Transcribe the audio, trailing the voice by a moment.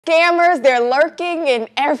Scammers, they're lurking in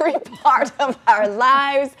every part of our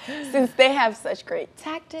lives. Since they have such great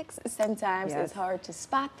tactics, sometimes it's hard to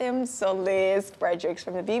spot them. So Liz Fredericks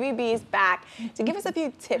from the BBB is back to give us a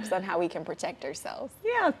few tips on how we can protect ourselves.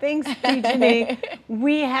 Yeah, thanks, Janine.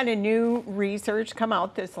 We had a new research come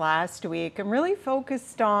out this last week and really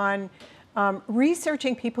focused on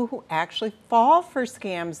researching people who actually fall for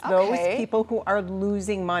scams, those people who are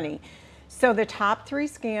losing money. So the top 3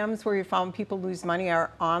 scams where we found people lose money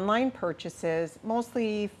are online purchases,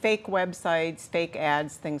 mostly fake websites, fake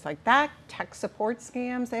ads, things like that, tech support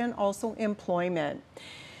scams, and also employment.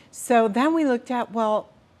 So then we looked at, well,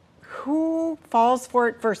 who falls for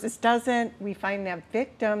it versus doesn't. We find that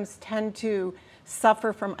victims tend to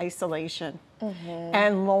suffer from isolation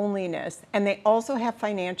and loneliness, and they also have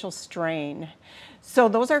financial strain. So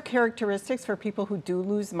those are characteristics for people who do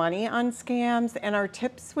lose money on scams, and our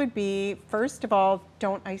tips would be, first of all,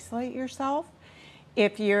 don't isolate yourself.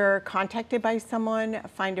 If you're contacted by someone,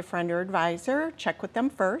 find a friend or advisor, check with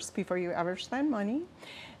them first before you ever spend money.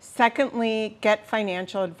 Secondly, get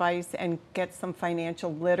financial advice and get some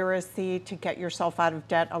financial literacy to get yourself out of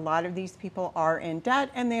debt. A lot of these people are in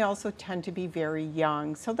debt, and they also tend to be very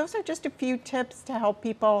young. So those are just a few tips to help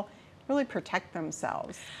people really protect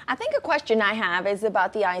themselves. I think a question I have is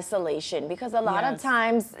about the isolation, because a lot of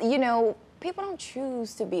times, you know, people don't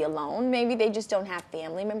choose to be alone. Maybe they just don't have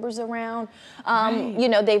family members around. You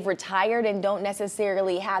know, they've retired and don't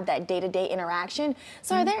necessarily have that day-to-day interaction.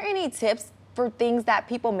 So are there any tips for things that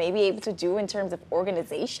people may be able to do in terms of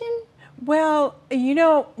organization? Well, you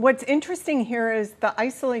know, what's interesting here is the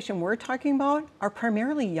isolation we're talking about are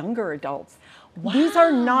primarily younger adults. These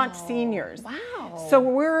are not seniors. So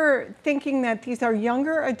we're thinking that these are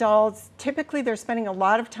younger adults. Typically, they're spending a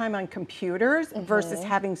lot of time on computers versus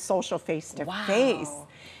having social face-to-face.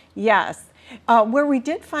 Yes. Where we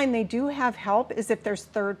did find they do have help is if there's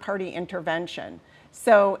third-party intervention.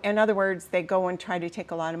 So in other words, they go and try to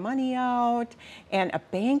take a lot of money out, and a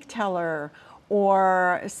bank teller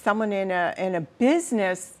or someone in a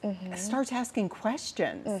business starts asking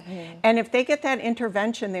questions. And if they get that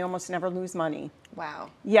intervention, they almost never lose money.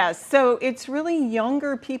 Wow. Yes, so it's really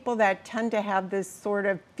younger people that tend to have this sort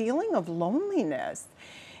of feeling of loneliness.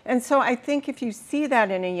 And so I think if you see that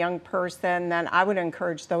in a young person, then I would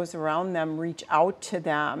encourage those around them, reach out to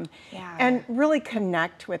them and really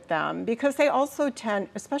connect with them, because they also tend,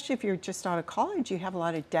 especially if you're just out of college, you have a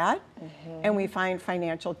lot of debt. And we find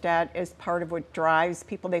financial debt is part of what drives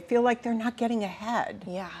people. They feel like they're not getting ahead.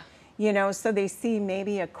 You know, so they see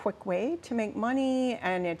maybe a quick way to make money,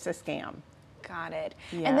 and it's a scam. Got it.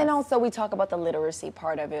 And then also we talk about the literacy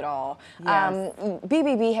part of it all. Yes.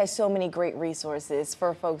 BBB has so many great resources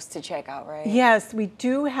for folks to check out, right? Yes, we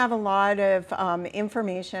do have a lot of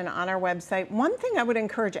information on our website. One thing I would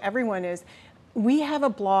encourage everyone is we have a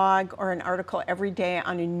blog or an article every day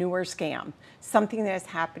on a newer scam, something that is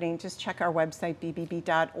happening. Just check our website,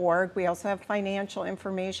 bbb.org. We also have financial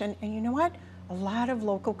information. And you know what? A lot of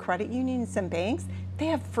local credit unions and banks, they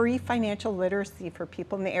have free financial literacy for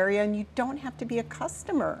people in the area, and you don't have to be a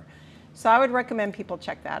customer. So I would recommend people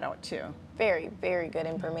check that out too. Very, very good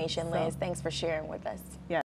information, Liz. Thanks for sharing with us. Yeah.